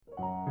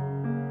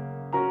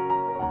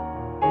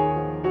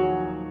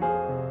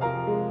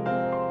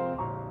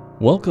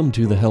Welcome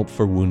to the Help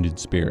for Wounded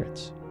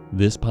Spirits.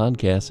 This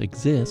podcast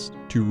exists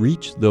to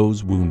reach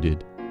those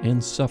wounded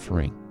and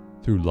suffering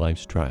through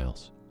life's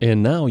trials.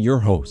 And now your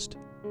host,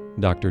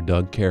 Dr.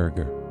 Doug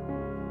Carriger.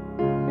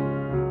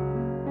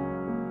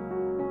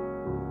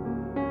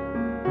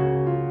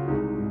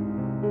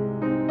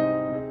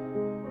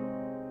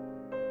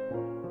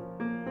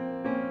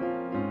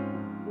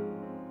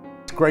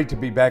 It's great to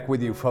be back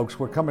with you, folks.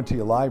 We're coming to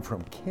you live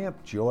from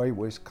Camp Joy,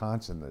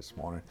 Wisconsin this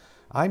morning.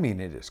 I mean,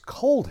 it is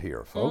cold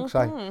here, folks.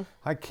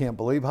 I can't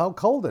believe how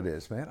cold it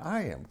is, man.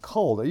 I am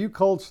cold. Are you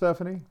cold,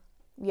 Stephanie?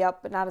 Yep,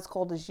 but not as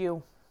cold as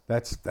you.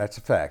 That's a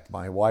fact.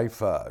 My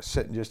wife,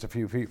 sitting just a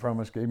few feet from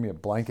us, gave me a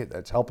blanket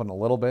that's helping a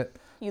little bit.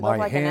 You look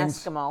like an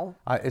Eskimo.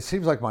 It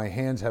seems like my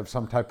hands have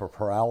some type of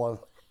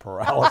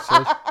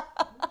paralysis.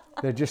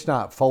 They're just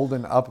not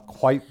folding up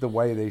quite the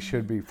way they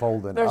should be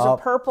folding There's up.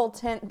 a purple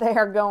tint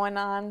there going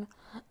on.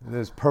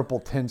 There's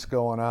purple tints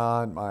going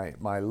on.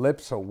 My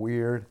lips are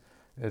weird.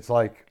 It's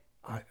like,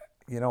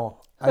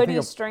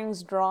 Hoodie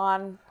strings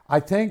drawn. I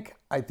think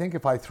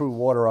if I threw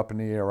water up in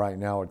the air right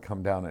now, it'd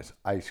come down as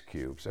ice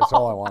cubes. That's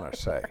all I want to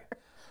say.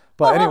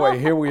 But anyway,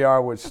 here we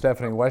are with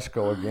Stephanie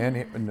Wesco again.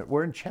 And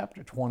we're in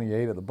chapter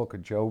 28 of the book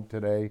of Job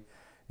today.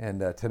 And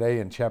today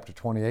in chapter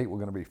 28, we're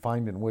going to be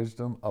finding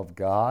wisdom of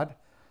God,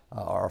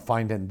 or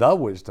finding the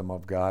wisdom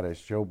of God, as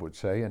Job would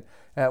say.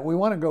 And we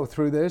want to go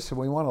through this, and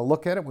we want to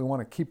look at it. We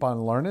want to keep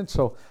on learning.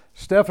 So,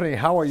 Stephanie,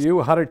 how are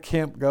you? How did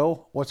camp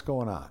go? What's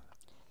going on?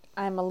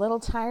 I'm a little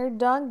tired,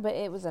 Doug, but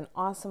it was an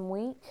awesome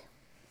week.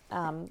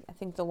 I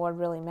think the Lord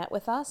really met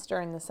with us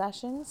during the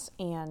sessions,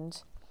 and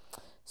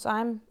so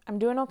I'm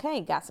doing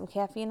okay. Got some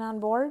caffeine on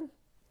board,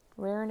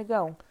 raring to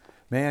go.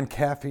 Man,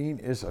 caffeine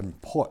is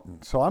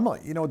important. So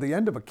the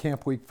end of a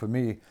camp week for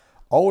me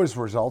always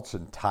results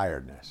in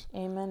tiredness.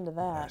 Amen to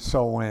that.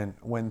 So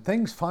when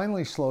things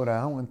finally slow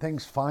down,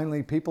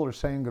 when people are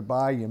saying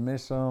goodbye, you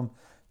miss them,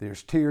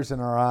 there's tears in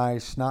our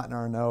eyes, snot in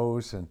our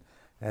nose, and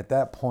at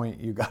that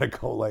point, you got to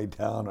go lay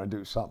down or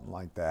do something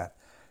like that,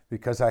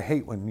 because I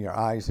hate when your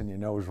eyes and your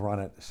nose run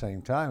at the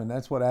same time, and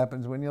that's what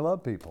happens when you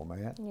love people,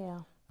 man. Yeah,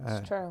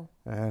 it's true.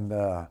 And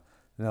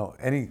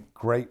any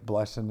great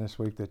blessing this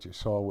week that you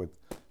saw with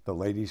the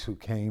ladies who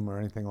came or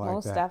anything like that?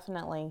 Most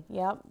definitely.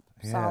 Yep.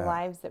 Saw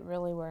lives that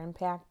really were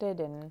impacted,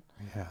 and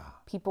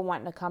people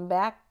wanting to come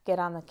back, get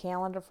on the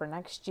calendar for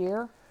next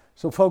year.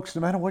 So, folks,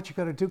 no matter what you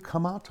got to do,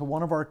 come out to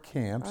one of our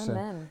camps.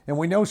 Amen. And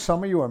we know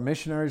some of you are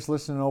missionaries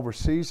listening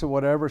overseas or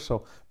whatever,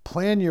 so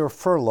plan your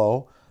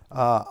furlough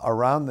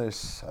around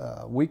this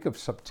week of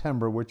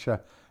September, which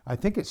I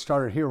think it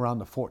started here around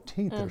the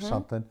 14th or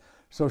something.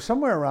 So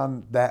somewhere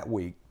around that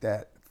week,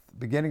 that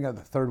beginning of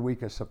the third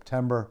week of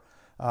September,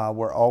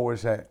 we're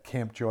always at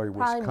Camp Joy,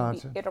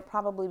 Wisconsin. It'll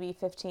probably be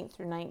 15th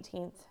through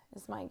 19th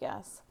is my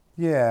guess.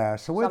 Yeah,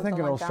 so we're Something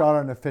thinking like it'll that. start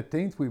on the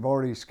 15th. We've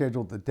already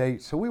scheduled the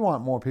date, so we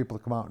want more people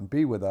to come out and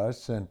be with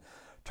us and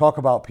talk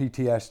about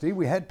PTSD.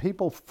 We had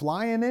people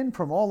flying in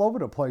from all over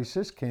the place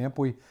this camp.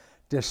 We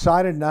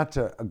decided not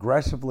to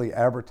aggressively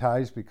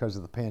advertise because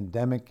of the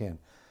pandemic and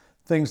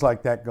things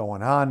like that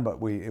going on,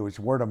 but it was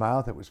word of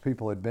mouth. It was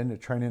people who had been to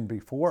training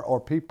before, or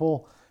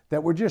people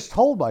that were just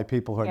told by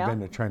people who had been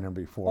to training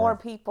before. Or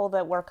people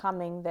that were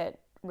coming that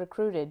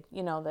recruited,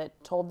 that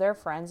told their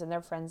friends, and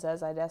their friend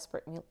says, I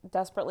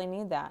desperately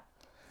need that.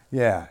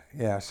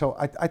 Yeah. So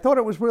I thought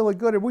it was really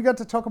good. And we got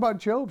to talk about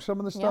Job, some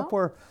of the stuff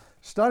we're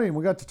studying.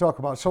 We got to talk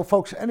about. So,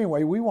 folks,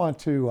 anyway, we want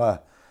to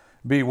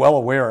be well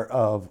aware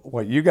of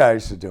what you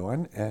guys are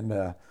doing.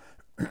 And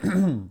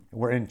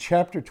we're in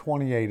chapter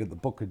 28 of the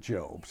book of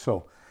Job.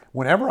 So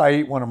whenever I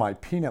eat one of my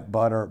peanut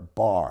butter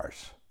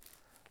bars,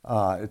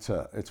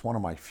 it's one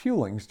of my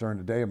fuelings during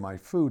the day of my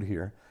food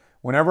here.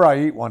 Whenever I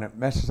eat one, it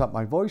messes up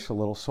my voice a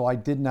little, so I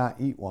did not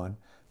eat one.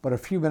 But a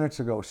few minutes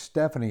ago,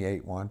 Stephanie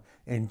ate one,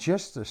 and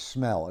just the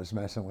smell is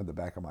messing with the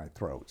back of my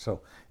throat.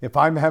 So if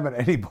I'm having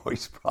any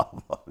voice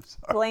problems,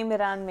 Blame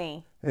it on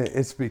me.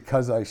 it's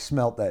because I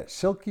smelt that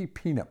silky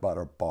peanut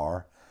butter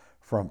bar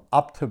from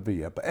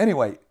Optavia. But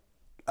anyway,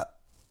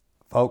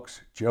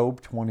 folks, Job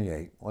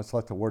 28. Let's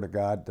let the Word of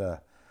God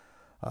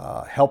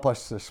help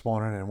us this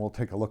morning, and we'll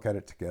take a look at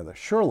it together.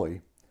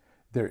 Surely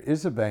there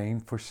is a vein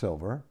for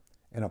silver,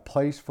 and a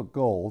place for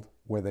gold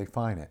where they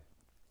find it.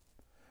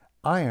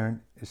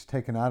 Iron is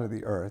taken out of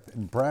the earth,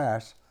 and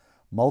brass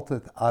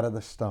melteth out of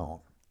the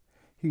stone.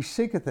 He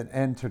seeketh an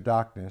end to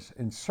darkness,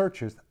 and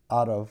searcheth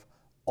out of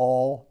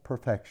all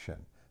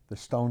perfection the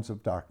stones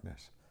of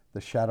darkness,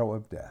 the shadow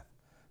of death.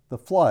 The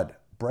flood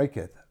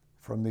breaketh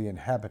from the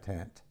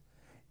inhabitant,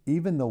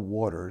 even the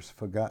waters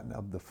forgotten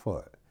of the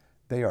foot.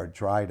 They are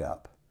dried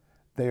up,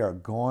 they are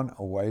gone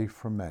away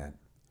from men.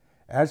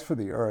 As for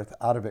the earth,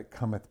 out of it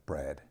cometh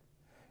bread,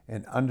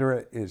 and under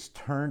it is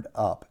turned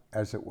up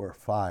as it were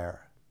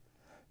fire.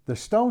 The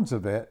stones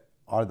of it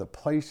are the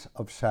place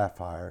of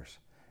sapphires,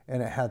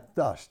 and it hath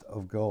dust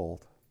of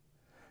gold.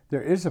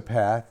 There is a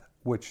path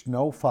which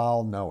no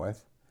fowl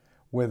knoweth,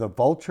 where the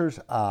vulture's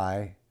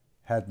eye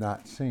had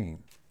not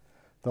seen.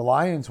 The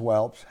lion's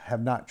whelps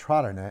have not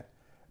trodden it,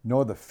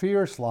 nor the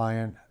fierce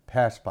lion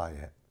passed by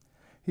it.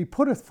 He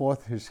putteth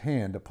forth his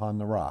hand upon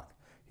the rock.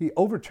 He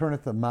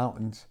overturneth the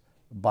mountains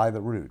by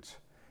the roots.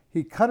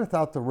 He cutteth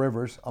out the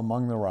rivers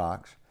among the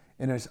rocks,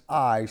 and his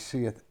eye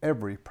seeth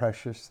every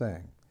precious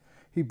thing.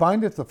 He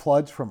bindeth the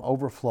floods from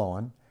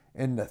overflowing,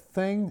 and the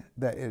thing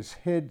that is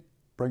hid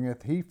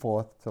bringeth he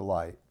forth to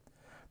light.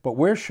 But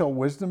where shall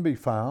wisdom be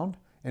found?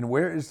 And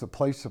where is the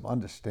place of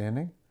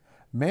understanding?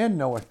 Man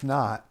knoweth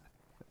not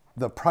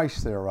the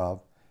price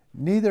thereof,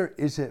 neither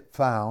is it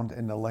found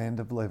in the land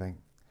of living.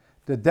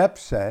 The depth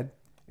said,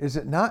 Is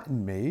it not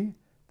in me?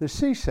 The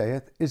sea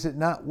saith, Is it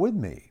not with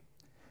me?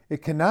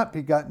 It cannot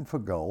be gotten for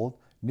gold,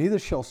 neither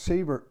shall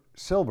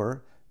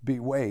silver be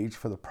waged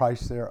for the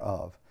price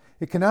thereof.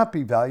 It cannot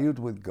be valued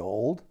with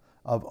gold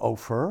of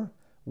Ophir,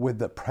 with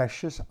the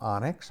precious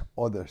onyx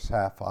or the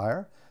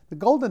sapphire. The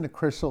gold and the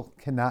crystal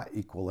cannot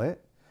equal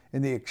it,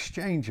 and the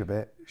exchange of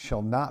it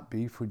shall not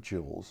be for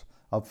jewels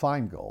of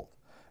fine gold.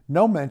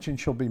 No mention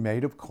shall be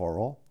made of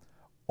coral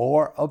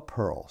or of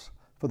pearls,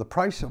 for the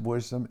price of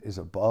wisdom is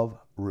above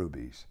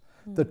rubies.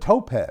 The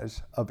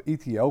topaz of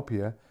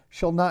Ethiopia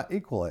shall not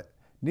equal it,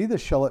 neither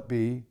shall it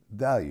be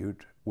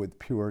valued with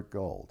pure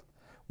gold.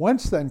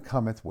 Whence then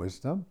cometh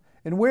wisdom,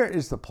 and where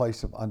is the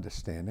place of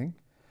understanding?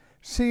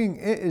 Seeing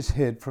it is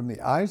hid from the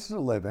eyes of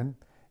the living,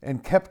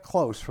 and kept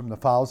close from the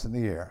fowls in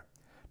the air.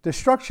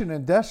 Destruction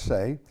and death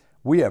say,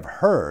 We have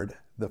heard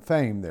the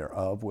fame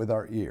thereof with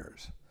our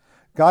ears.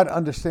 God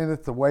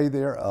understandeth the way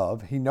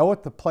thereof, he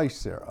knoweth the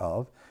place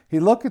thereof. He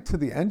looketh to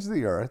the ends of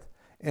the earth,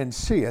 and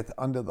seeth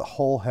under the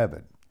whole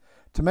heaven.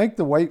 To make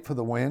the weight for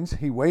the winds,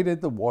 he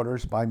weighted the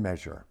waters by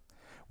measure.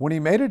 When he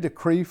made a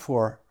decree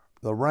for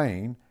the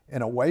rain,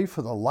 and a way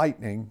for the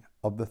lightning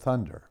of the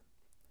thunder.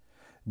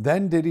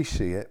 Then did he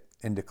see it,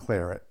 and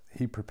declare it.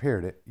 He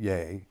prepared it,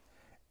 yea,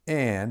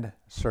 and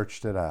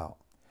searched it out.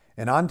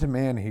 And unto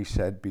man he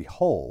said,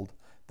 Behold,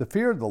 the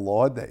fear of the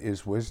Lord that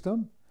is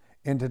wisdom,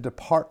 and to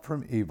depart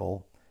from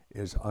evil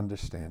is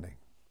understanding.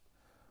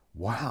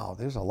 Wow,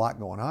 there's a lot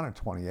going on in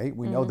 28.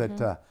 We know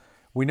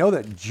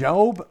that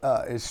Job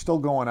is still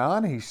going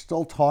on. He's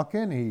still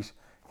talking.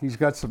 He's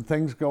got some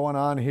things going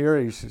on here.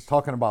 He's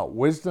talking about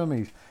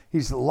wisdom.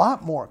 He's a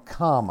lot more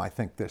calm, I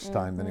think, this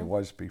time than he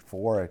was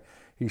before.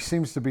 He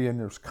seems to be in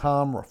this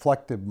calm,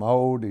 reflective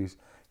mode.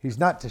 He's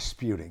not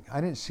disputing.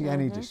 I didn't see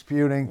any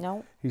disputing.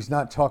 Nope. He's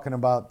not talking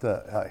about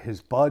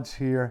his buds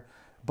here,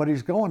 but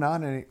he's going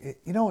on, and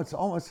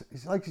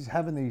it's like he's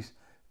having these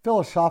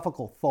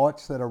philosophical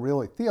thoughts that are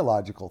really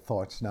theological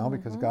thoughts now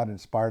because God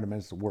inspired him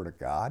as the Word of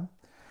God.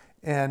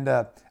 And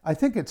I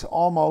think it's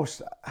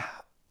almost,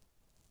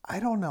 I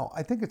don't know.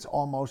 I think it's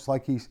almost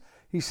like he's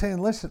saying,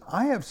 listen,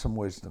 I have some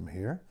wisdom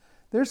here.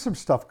 There's some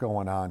stuff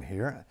going on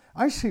here.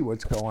 I see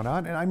what's going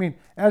on. And I mean,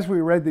 as we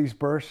read these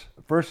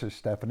verses,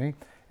 Stephanie,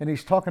 and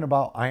he's talking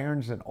about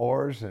irons and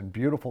ores and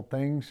beautiful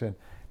things, and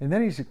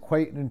then he's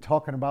equating and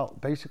talking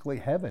about basically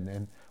heaven,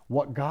 and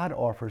what God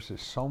offers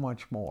is so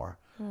much more.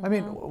 I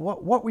mean,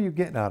 what were you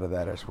getting out of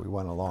that as we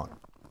went along?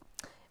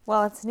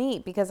 Well, it's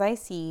neat because I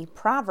see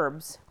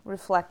Proverbs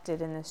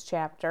reflected in this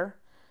chapter,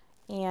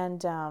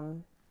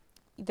 and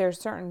there's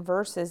certain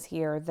verses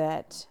here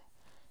that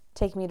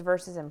take me to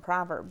verses in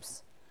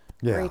Proverbs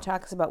where he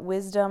talks about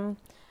wisdom.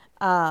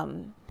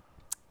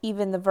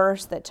 Even the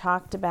verse that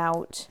talked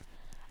about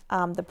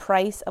the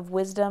price of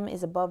wisdom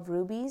is above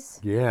rubies.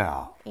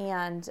 Yeah.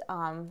 And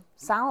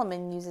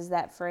Solomon uses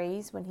that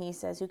phrase when he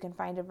says, who can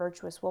find a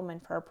virtuous woman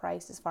for a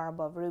price as far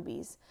above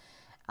rubies?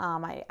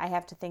 I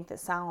have to think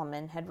that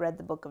Solomon had read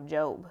the book of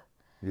Job.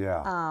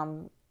 Yeah.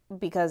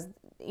 Because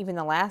even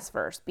the last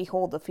verse,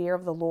 behold, the fear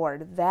of the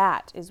Lord,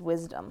 that is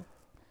wisdom.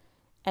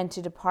 And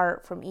to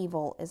depart from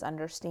evil is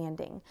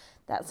understanding.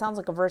 That sounds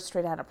like a verse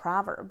straight out of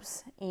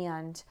Proverbs.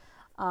 And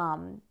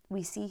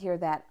we see here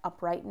that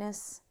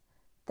uprightness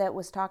that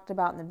was talked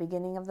about in the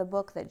beginning of the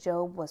book, that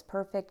Job was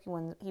perfect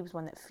when he was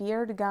one that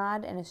feared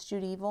God and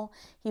eschewed evil.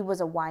 He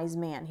was a wise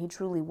man. He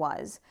truly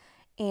was.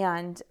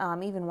 And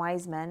even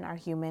wise men are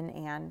human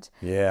and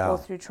go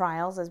through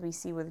trials, as we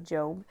see with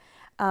Job.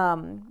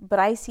 But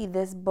I see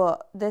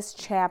this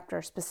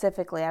chapter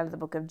specifically out of the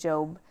book of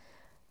Job,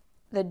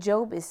 that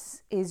Job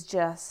is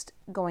just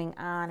going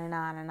on and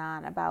on and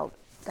on about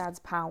God's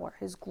power,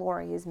 his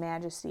glory, his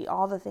majesty,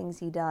 all the things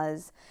he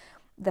does,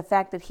 the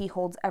fact that he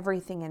holds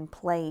everything in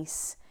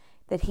place,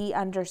 that he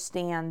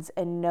understands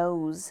and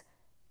knows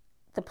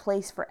the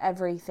place for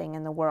everything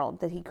in the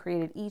world, that he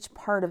created each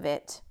part of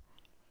it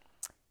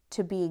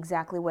to be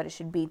exactly what it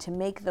should be, to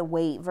make the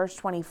weight, verse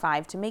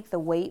 25, to make the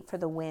weight for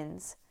the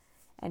winds,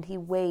 and he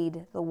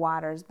weighed the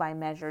waters by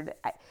measure.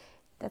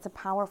 That's a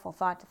powerful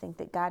thought, to think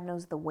that God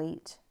knows the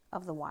weight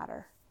of the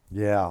water.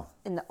 Yeah.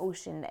 In the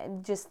ocean,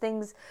 and just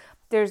things,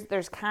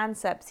 there's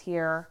concepts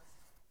here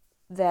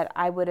that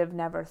I would have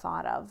never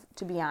thought of,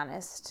 to be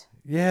honest.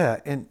 Yeah,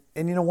 and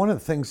one of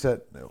the things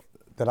that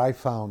I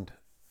found,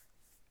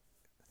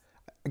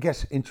 I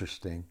guess,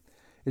 interesting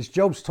is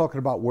Job's talking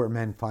about where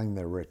men find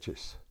their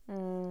riches.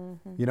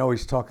 Mm-hmm.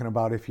 He's talking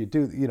about, if you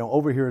do,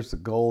 over here is the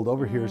gold,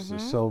 over here is the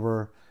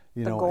silver,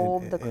 You The know,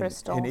 gold, the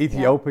crystal. In Yep.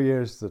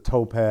 Ethiopia is the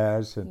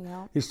topaz. And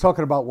Yep. he's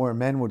talking about where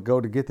men would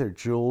go to get their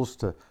jewels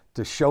to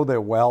show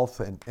their wealth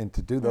and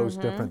to do those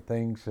different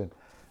things. And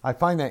I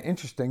find that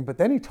interesting. But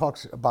then he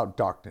talks about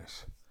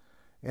darkness.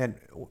 And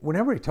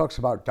whenever he talks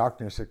about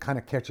darkness, it kind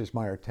of catches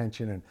my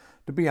attention. And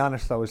to be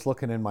honest, I was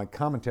looking in my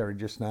commentary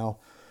just now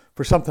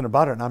for something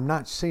about it, and I'm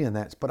not seeing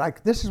that.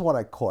 But this is what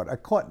I caught. I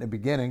caught in the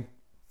beginning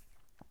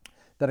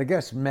that I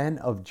guess men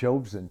of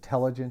Job's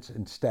intelligence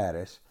and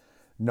status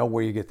know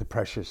where you get the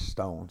precious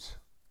stones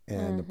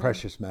and the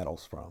precious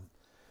metals from.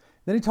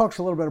 Then he talks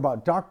a little bit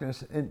about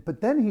darkness,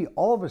 but then he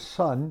all of a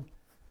sudden,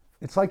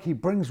 it's like he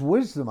brings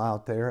wisdom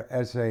out there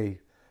as a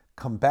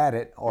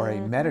combatant or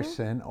a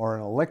medicine or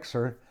an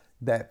elixir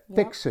that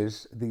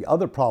fixes the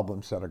other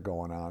problems that are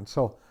going on.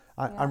 So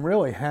I'm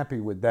really happy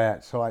with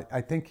that. So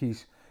I think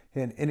he's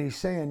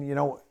saying, you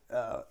know,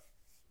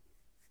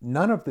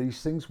 none of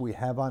these things we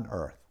have on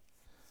earth,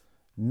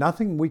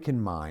 nothing we can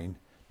mine,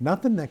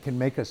 nothing that can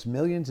make us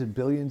millions and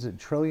billions and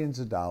trillions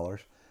of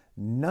dollars,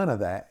 none of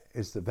that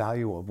is the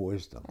value of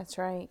wisdom. That's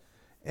right.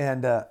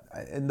 And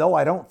though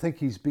I don't think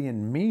he's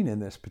being mean in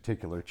this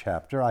particular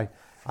chapter,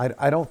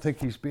 I don't think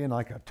he's being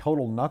like a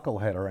total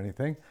knucklehead or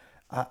anything.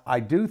 I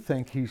do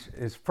think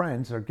his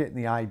friends are getting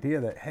the idea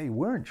that, hey,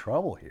 we're in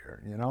trouble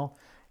here, you know.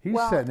 He's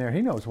sitting there,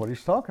 he knows what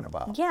he's talking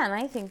about. Yeah, and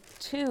I think,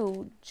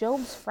 too,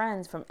 Job's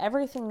friends, from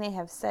everything they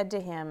have said to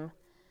him,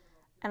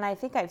 and I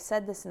think I've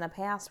said this in the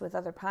past with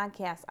other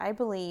podcasts, I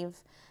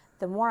believe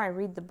the more I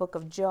read the book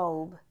of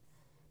Job,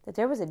 that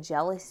there was a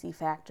jealousy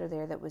factor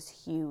there that was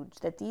huge.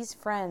 That these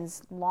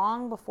friends,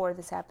 long before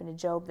this happened to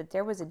Job, that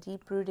there was a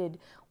deep-rooted,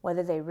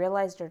 whether they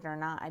realized it or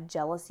not, a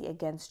jealousy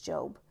against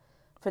Job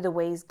for the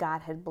ways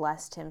God had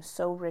blessed him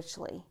so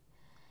richly.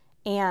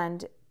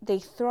 And they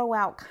throw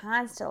out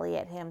constantly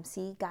at him,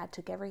 see, God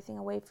took everything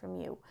away from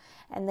you.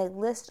 And they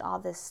list all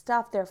this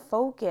stuff. Their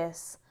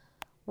focus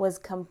was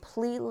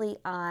completely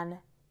on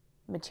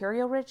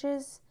material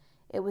riches.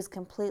 It was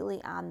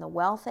completely on the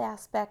wealth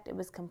aspect. It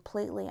was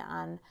completely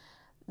on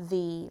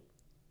the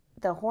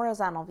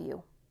horizontal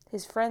view.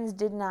 His friends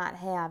did not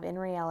have, in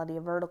reality,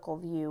 a vertical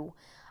view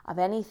of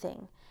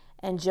anything.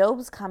 And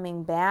Job's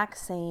coming back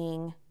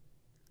saying,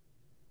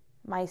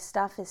 my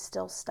stuff is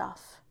still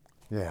stuff.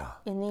 Yeah.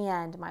 In the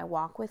end, my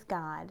walk with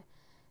God.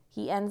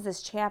 He ends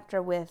this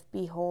chapter with,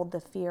 behold the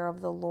fear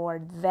of the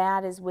Lord.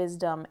 That is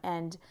wisdom.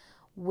 And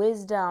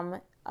wisdom,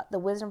 the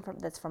wisdom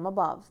that's from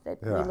above,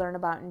 that we learn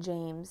about in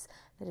James,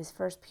 that is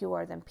first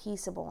pure, then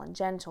peaceable and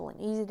gentle and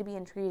easy to be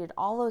entreated,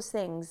 all those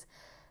things.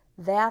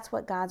 That's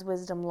what God's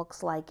wisdom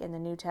looks like in the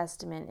New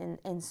Testament.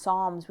 In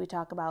Psalms, we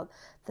talk about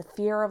the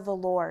fear of the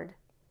Lord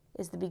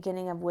is the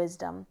beginning of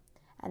wisdom,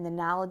 and the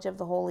knowledge of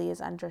the holy is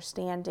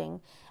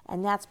understanding.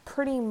 And that's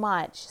pretty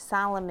much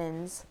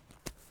Solomon's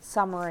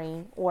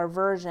summary or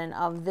version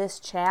of this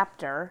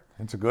chapter.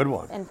 It's a good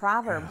one. In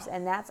Proverbs. Yeah.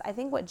 And that's, I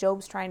think, what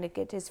Job's trying to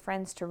get his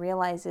friends to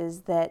realize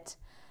is that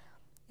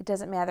it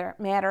doesn't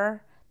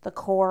matter the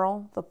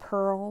coral, the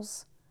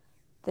pearls,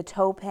 the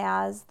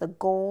topaz, the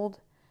gold.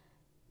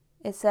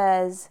 It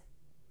says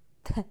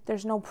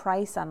there's no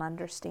price on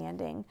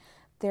understanding.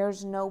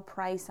 There's no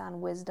price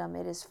on wisdom.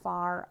 It is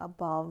far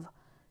above.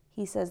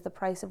 He says the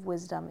price of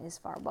wisdom is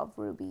far above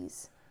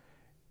rubies.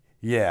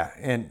 Yeah,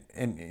 and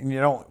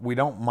you know, we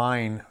don't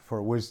mine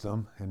for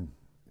wisdom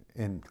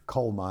in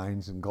coal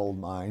mines and gold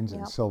mines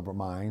and silver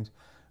mines.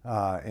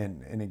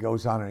 And he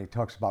goes on and he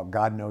talks about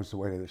God knows the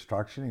way to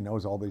destruction. He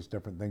knows all these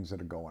different things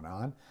that are going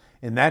on.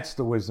 And that's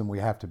the wisdom we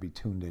have to be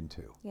tuned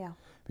into. Yeah.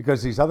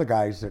 Because these other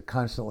guys that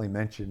constantly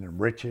mention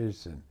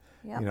riches and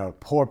you know,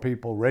 poor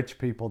people, rich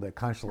people, they're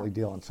constantly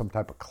dealing in some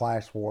type of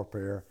class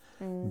warfare.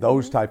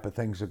 Those type of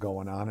things are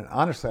going on. And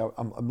honestly,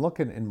 I'm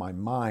looking in my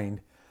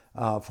mind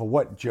for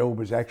what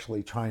Job is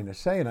actually trying to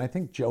say. And I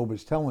think Job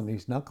is telling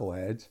these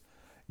knuckleheads,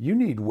 you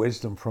need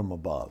wisdom from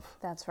above.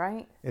 That's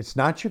right. It's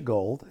not your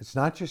gold. It's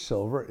not your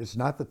silver. It's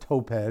not the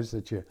topaz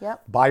that you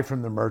buy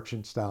from the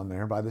merchants down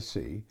there by the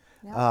sea.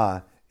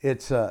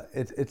 It's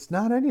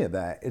not any of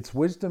that. It's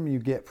wisdom you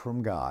get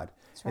from God.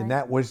 Right. And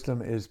that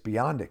wisdom is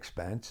beyond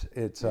expense.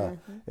 It's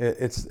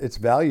its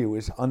value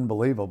is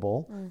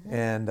unbelievable,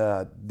 and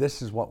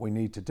this is what we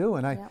need to do.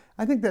 And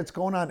I think that's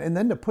going on. And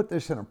then to put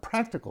this in a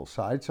practical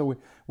side, so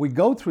we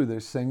go through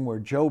this thing where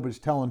Job is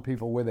telling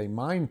people where they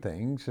mine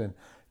things, and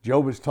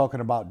Job is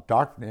talking about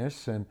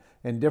darkness and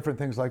different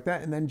things like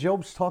that. And then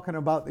Job's talking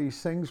about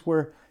these things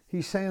where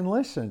he's saying,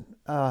 listen,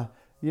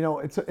 you know,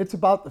 it's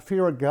about the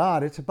fear of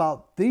God. It's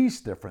about these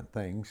different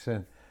things,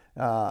 and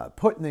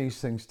putting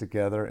these things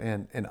together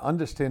and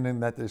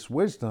understanding that this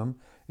wisdom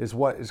is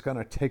what is going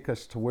to take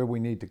us to where we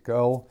need to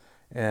go,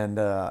 and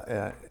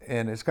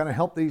it's going to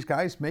help these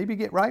guys maybe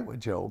get right with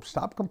Job.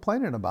 Stop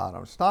complaining about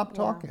him. Stop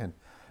talking.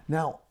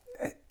 Now,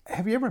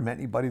 have you ever met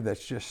anybody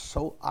that's just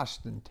so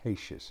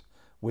ostentatious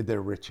with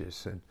their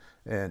riches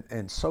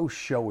and so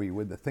showy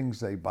with the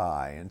things they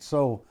buy, and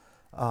so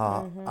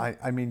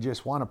I mean,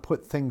 just want to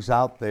put things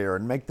out there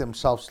and make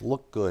themselves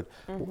look good.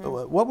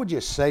 What would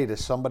you say to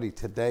somebody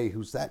today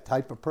who's that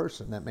type of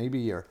person, that maybe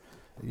you're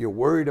you're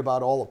worried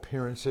about all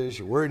appearances,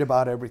 you're worried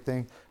about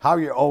everything, how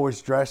you're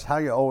always dressed, how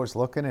you're always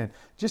looking. And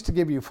just to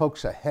give you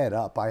folks a head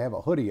up, I have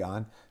a hoodie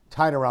on,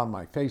 tied around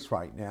my face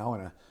right now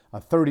in a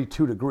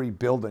 32-degree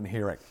building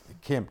here at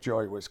Camp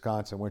Joy,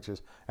 Wisconsin, which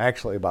is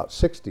actually about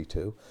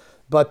 62.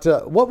 But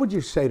what would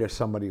you say to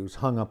somebody who's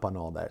hung up on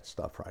all that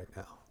stuff right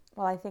now?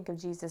 Well, I think of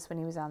Jesus when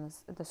he was on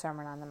the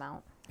Sermon on the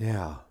Mount.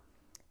 Yeah.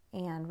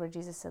 And where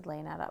Jesus said,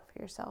 lay not up for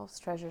yourselves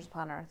treasures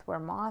upon earth, where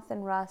moth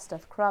and rust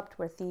doth corrupt,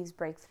 where thieves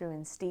break through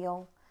and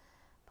steal.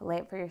 But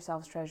lay up for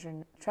yourselves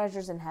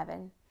treasures in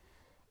heaven.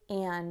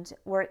 And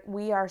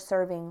we are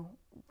serving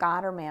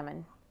God or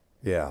mammon.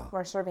 Yeah.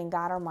 We're serving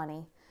God or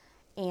money.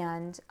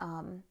 And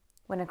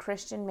when a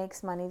Christian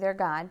makes money, they're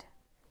God.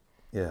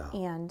 Yeah.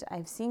 And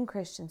I've seen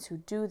Christians who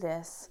do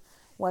this,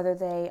 whether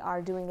they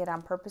are doing it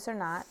on purpose or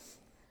not.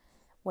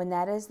 When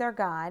that is their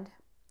God,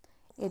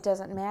 it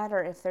doesn't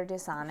matter if they're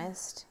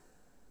dishonest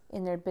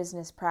in their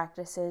business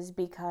practices,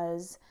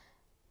 because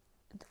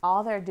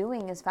all they're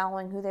doing is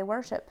following who they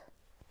worship.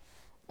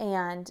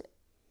 And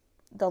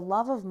the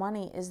love of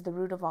money is the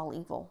root of all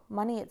evil.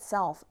 Money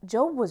itself.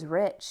 Job was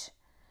rich.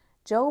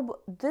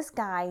 This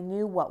guy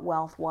knew what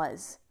wealth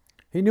was.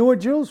 He knew what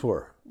jewels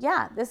were.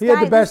 Yeah, he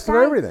had the best of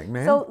everything,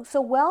 man.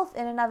 So wealth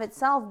in and of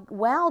itself,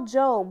 while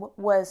Job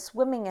was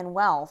swimming in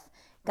wealth,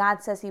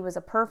 God says he was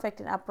a perfect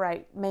and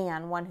upright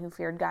man, one who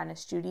feared God and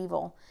eschewed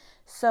evil.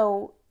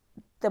 So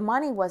the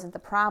money wasn't the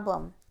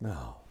problem.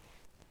 No.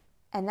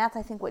 And that's,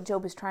 I think, what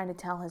Job is trying to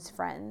tell his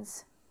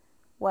friends,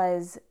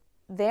 was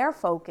their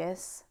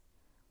focus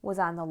was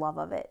on the love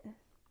of it.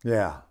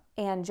 Yeah.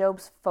 And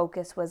Job's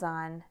focus was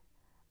on,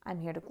 I'm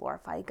here to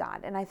glorify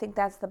God. And I think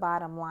that's the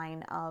bottom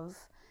line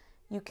of,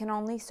 you can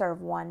only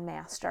serve one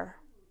master.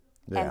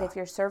 Yeah. And if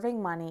you're serving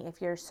money,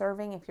 if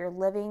you're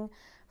living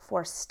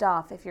for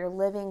stuff, if you're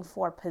living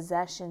for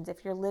possessions,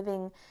 if you're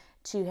living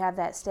to have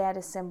that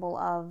status symbol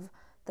of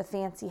the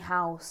fancy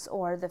house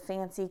or the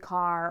fancy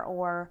car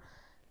or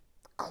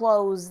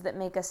clothes that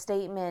make a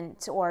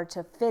statement or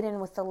to fit in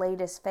with the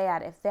latest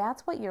fad, if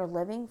that's what you're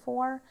living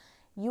for,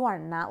 you are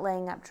not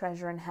laying up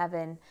treasure in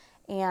heaven.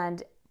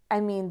 And I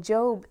mean,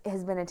 Job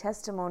has been a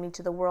testimony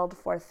to the world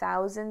for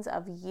thousands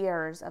of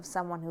years of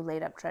someone who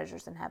laid up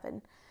treasures in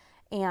heaven.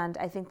 And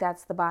I think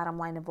that's the bottom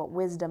line of what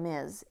wisdom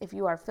is. If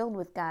you are filled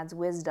with God's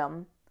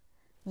wisdom,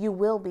 you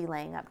will be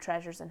laying up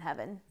treasures in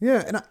heaven.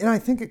 Yeah, and I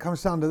think it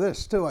comes down to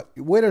this, too.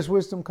 Where does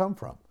wisdom come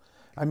from?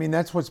 I mean,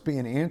 that's what's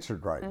being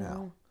answered right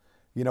now.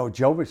 You know,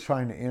 Job is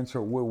trying to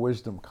answer where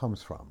wisdom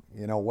comes from.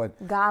 You know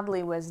what?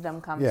 Godly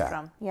wisdom comes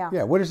from. Yeah.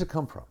 Yeah, where does it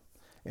come from?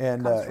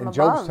 And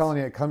Job's telling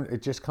you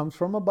it just comes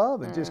from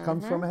above. It just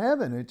comes from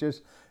heaven.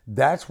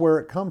 That's where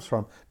it comes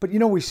from. But, you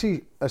know, we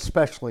see,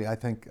 especially, I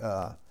think,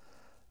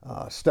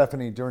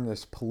 Stephanie, during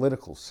this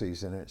political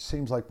season, it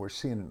seems like we're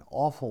seeing an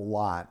awful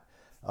lot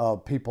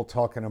of people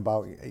talking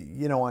about,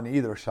 you know, on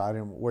either side,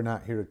 and we're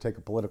not here to take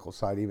a political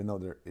side, even though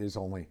there is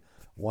only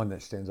one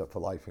that stands up for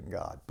life in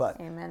God. But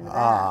amen to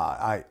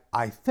that.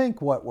 I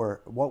think what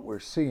we're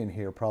seeing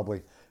here,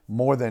 probably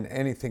more than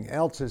anything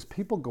else, is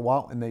people go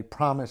out and they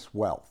promise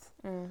wealth.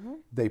 Mm-hmm.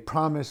 They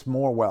promise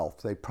more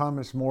wealth. They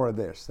promise more of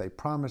this. They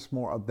promise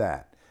more of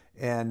that.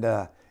 And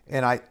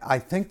I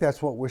think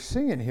that's what we're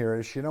seeing here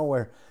is, you know,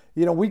 where,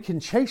 you know, we can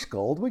chase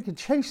gold, we can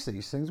chase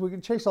these things, we can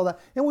chase all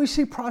that, and we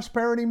see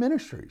prosperity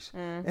ministries.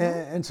 Mm-hmm.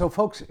 And so,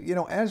 folks, you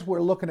know, as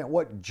we're looking at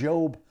what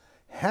Job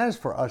has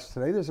for us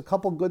today, there's a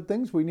couple good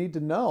things we need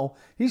to know.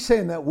 He's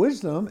saying that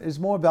wisdom is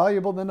more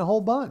valuable than the whole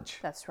bunch.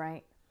 That's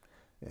right.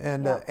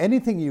 And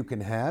anything you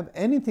can have,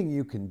 anything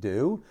you can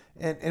do,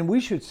 and we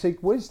should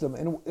seek wisdom.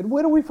 And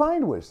where do we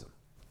find wisdom?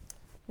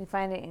 We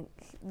find it,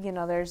 you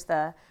know, there's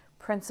the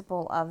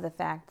principle of the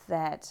fact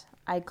that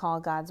I call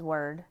God's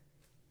word.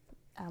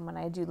 When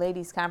I do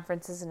ladies'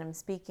 conferences and I'm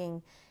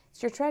speaking,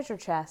 it's your treasure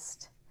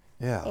chest.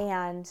 Yeah.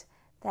 And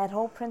that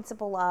whole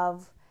principle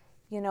of,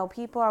 you know,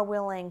 people are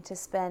willing to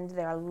spend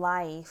their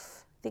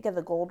life. Think of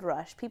the gold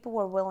rush. People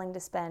were willing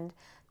to spend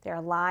their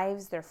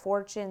lives, their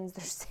fortunes,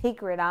 their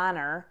sacred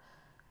honor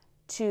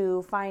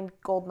to find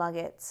gold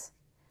nuggets.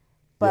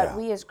 But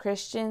we as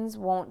Christians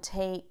won't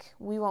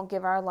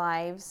give our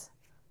lives,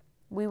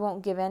 we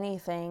won't give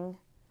anything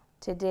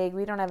to dig.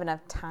 We don't have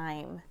enough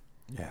time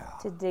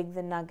to dig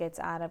the nuggets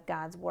out of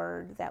God's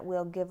word that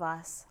will give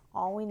us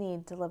all we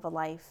need to live a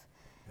life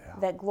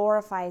that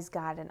glorifies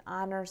God and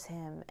honors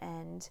him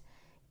and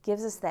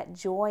gives us that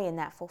joy and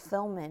that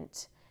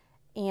fulfillment.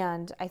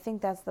 And I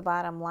think that's the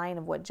bottom line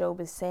of what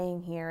Job is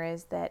saying here,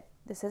 is that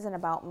this isn't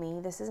about me.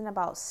 This isn't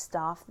about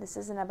stuff. This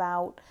isn't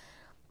about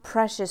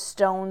precious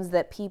stones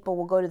that people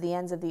will go to the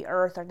ends of the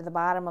earth or to the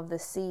bottom of the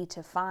sea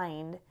to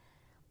find.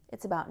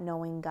 It's about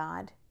knowing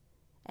God,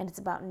 and it's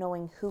about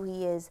knowing who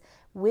he is.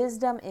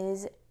 Wisdom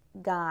is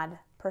God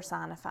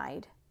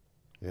personified.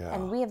 Yeah.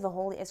 And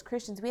as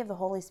Christians, we have the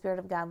Holy Spirit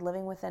of God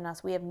living within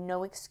us. We have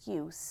no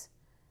excuse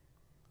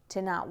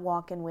to not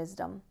walk in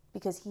wisdom,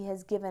 because he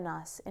has given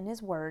us in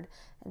his word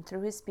and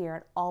through his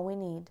Spirit all we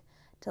need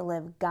to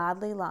live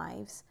godly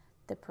lives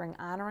that bring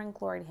honor and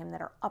glory to him,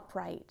 that are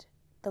upright.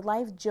 The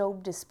life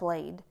Job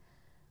displayed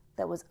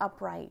that was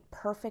upright,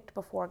 perfect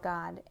before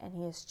God, and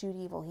he eschewed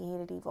evil, he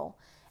hated evil.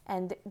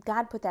 And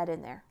God put that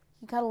in there.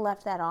 He could have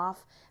left that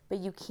off, but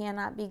you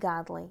cannot be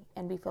godly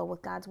and be filled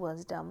with God's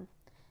wisdom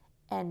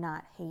and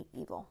not hate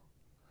evil.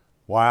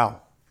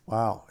 Wow.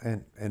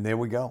 And there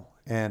we go.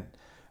 And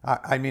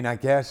I mean, I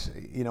guess,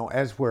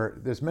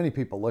 there's many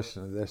people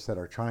listening to this that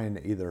are trying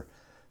to either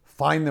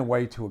find their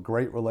way to a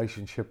great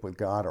relationship with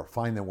God or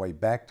find their way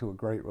back to a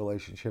great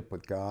relationship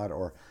with God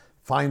or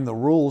find the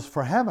rules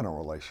for having a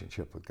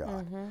relationship with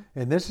God. Mm-hmm.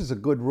 And this is a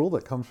good rule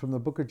that comes from the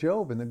book of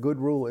Job. And the good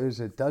rule is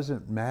it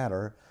doesn't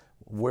matter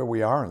where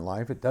we are in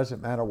life. It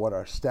doesn't matter what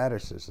our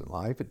status is in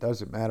life. It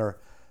doesn't matter.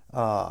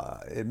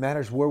 It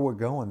matters where we're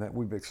going, that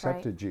we've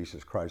accepted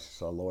Jesus Christ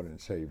as our Lord and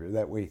Savior,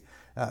 that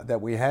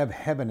we have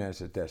heaven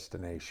as a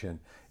destination.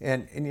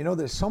 And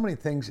there's so many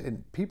things,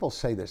 and people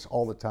say this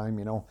all the time,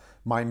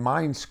 my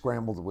mind's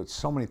scrambled with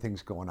so many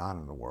things going on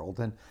in the world.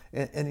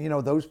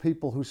 And those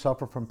people who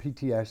suffer from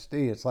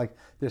PTSD, it's like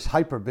this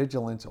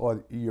hypervigilance,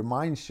 or your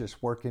mind's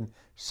just working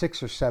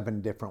 6 or 7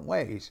 different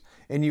ways.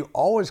 And you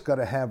always got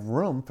to have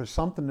room for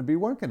something to be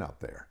working up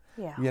there.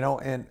 Yeah.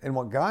 And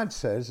what God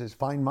says is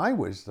find my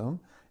wisdom.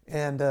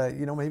 And,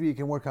 maybe you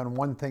can work on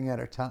one thing at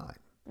a time.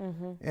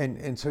 Mm-hmm.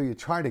 And so you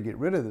try to get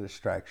rid of the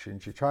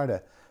distractions. You try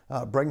to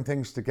bring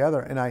things together.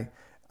 And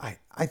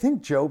I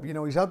think Job,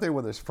 he's out there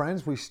with his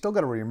friends. We still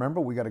got to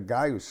remember, we got a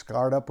guy who's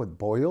scarred up with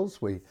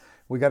boils. We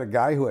got a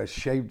guy who has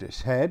shaved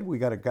his head. We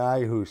got a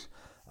guy who's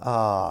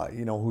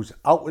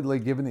outwardly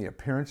given the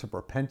appearance of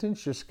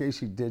repentance just in case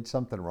he did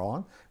something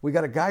wrong. We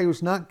got a guy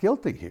who's not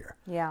guilty here.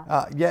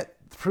 Yeah. Yet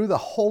through the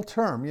whole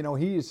term,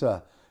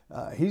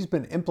 he's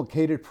been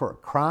implicated for a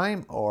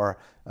crime or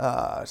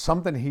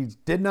something he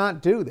did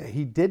not do. That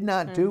he did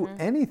not do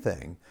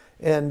anything.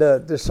 And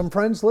there's some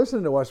friends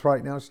listening to us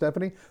right now,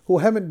 Stephanie, who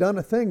haven't done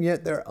a thing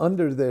yet. They're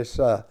under this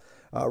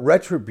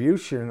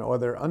retribution, or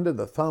they're under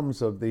the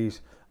thumbs of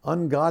these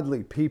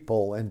ungodly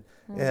people, and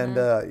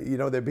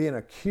they're being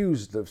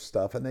accused of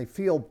stuff, and they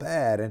feel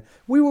bad. And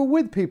we were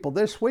with people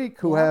this week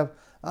who have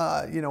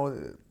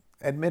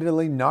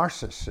admittedly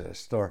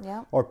narcissists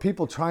or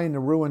people trying to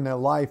ruin their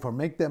life or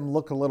make them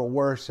look a little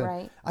worse.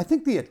 And I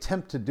think the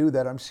attempt to do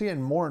that, I'm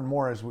seeing more and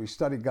more as we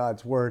study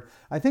God's Word,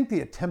 I think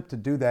the attempt to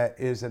do that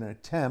is an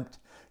attempt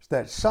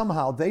that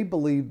somehow they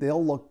believe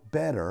they'll look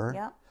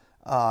better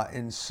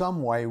in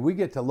some way. We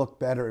get to look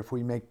better if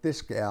we make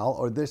this gal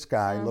or this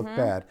guy look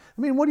bad.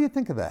 I mean, what do you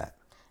think of that?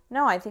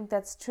 No, I think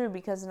that's true,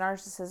 because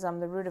narcissism,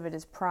 the root of it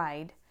is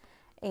pride.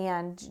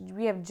 And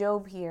we have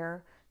Job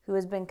here, who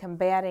has been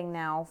combating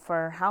now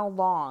for how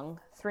long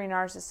 3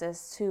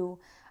 narcissists who,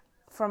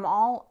 from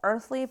all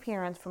earthly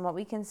appearance, from what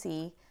we can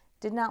see,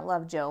 did not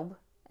love Job,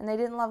 and they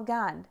didn't love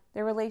God.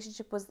 Their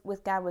relationship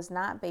with God was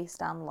not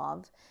based on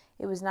love.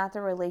 It was not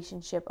the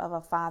relationship of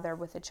a father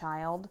with a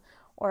child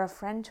or a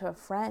friend to a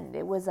friend.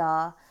 It was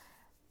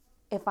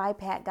if I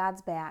pat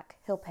God's back,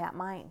 he'll pat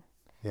mine.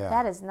 Yeah.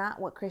 That is not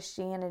what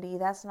Christianity,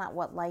 that's not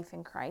what life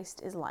in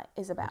Christ is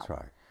about.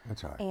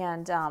 That's right.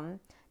 And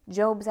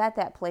Job's at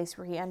that place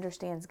where he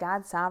understands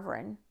God's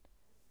sovereign.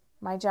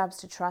 My job's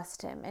to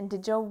trust him. And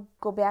did Job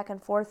go back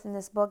and forth in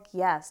this book?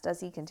 Yes. Does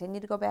he continue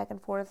to go back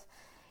and forth?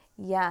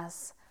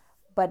 Yes.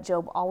 But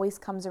Job always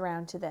comes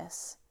around to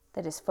this,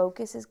 that his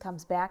focus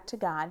comes back to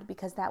God,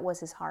 because that was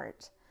his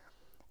heart.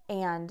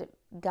 And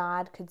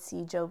God could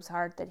see Job's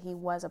heart, that he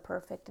was a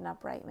perfect and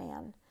upright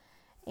man.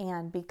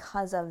 And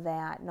because of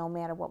that, no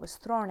matter what was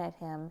thrown at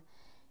him,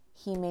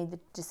 he made the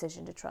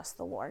decision to trust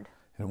the Lord.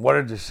 And what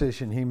a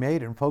decision he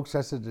made. And folks,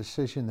 that's a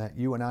decision that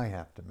you and I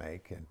have to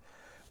make. And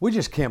we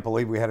just can't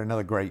believe we had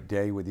another great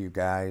day with you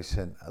guys.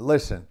 And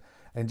listen,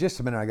 in just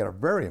a minute, I got a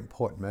very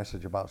important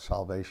message about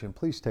salvation.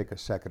 Please take a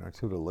second or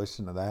two to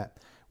listen to that.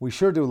 We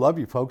sure do love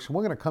you, folks. And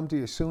we're going to come to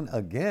you soon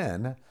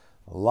again,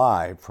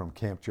 live from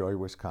Camp Joy,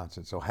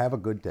 Wisconsin. So have a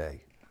good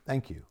day.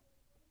 Thank you.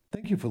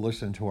 Thank you for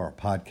listening to our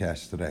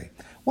podcast today.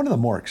 One of the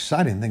more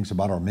exciting things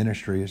about our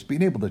ministry is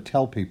being able to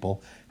tell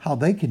people how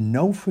they can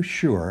know for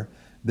sure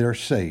they're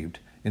saved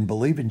and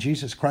believe in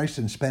Jesus Christ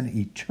and spend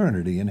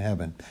eternity in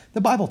heaven. The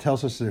Bible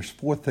tells us there's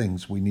 4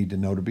 things we need to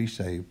know to be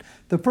saved.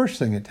 The first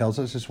thing it tells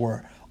us is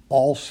we're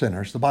all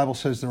sinners. The Bible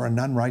says there are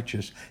none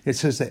righteous. It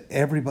says that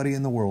everybody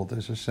in the world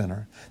is a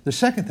sinner. The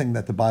second thing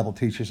that the Bible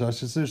teaches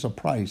us is there's a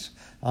price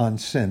on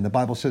sin. The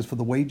Bible says for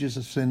the wages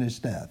of sin is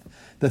death.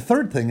 The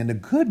third thing, and the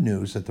good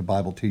news that the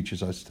Bible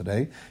teaches us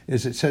today,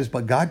 is it says,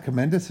 but God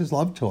commendeth his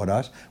love toward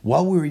us.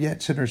 While we were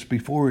yet sinners,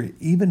 before we were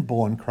even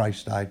born,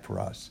 Christ died for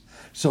us.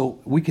 So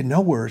we can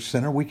know we're a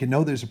sinner. We can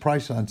know there's a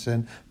price on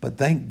sin, but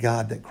thank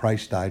God that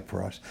Christ died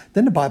for us.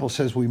 Then the Bible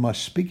says we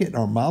must speak it in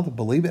our mouth and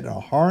believe it in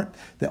our heart,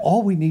 that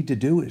all we need to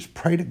do is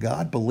pray to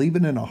God, believe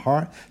it in our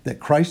heart that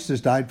Christ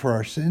has died for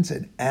our sins,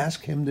 and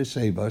ask him to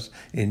save us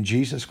in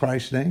Jesus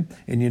Christ's name.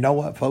 And you know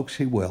what, folks?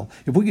 He will.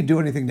 If we can do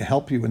anything to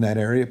help you in that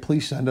area,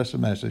 please send us a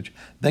message.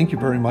 Thank you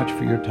very much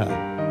for your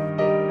time.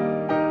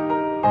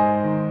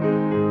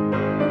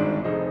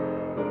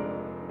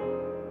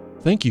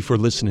 Thank you for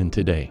listening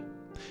today.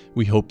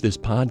 We hope this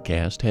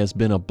podcast has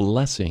been a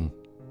blessing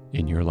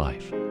in your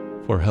life.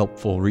 For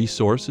helpful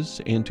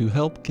resources and to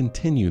help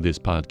continue this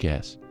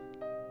podcast,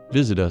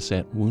 visit us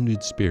at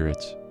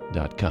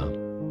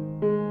woundedspirits.com.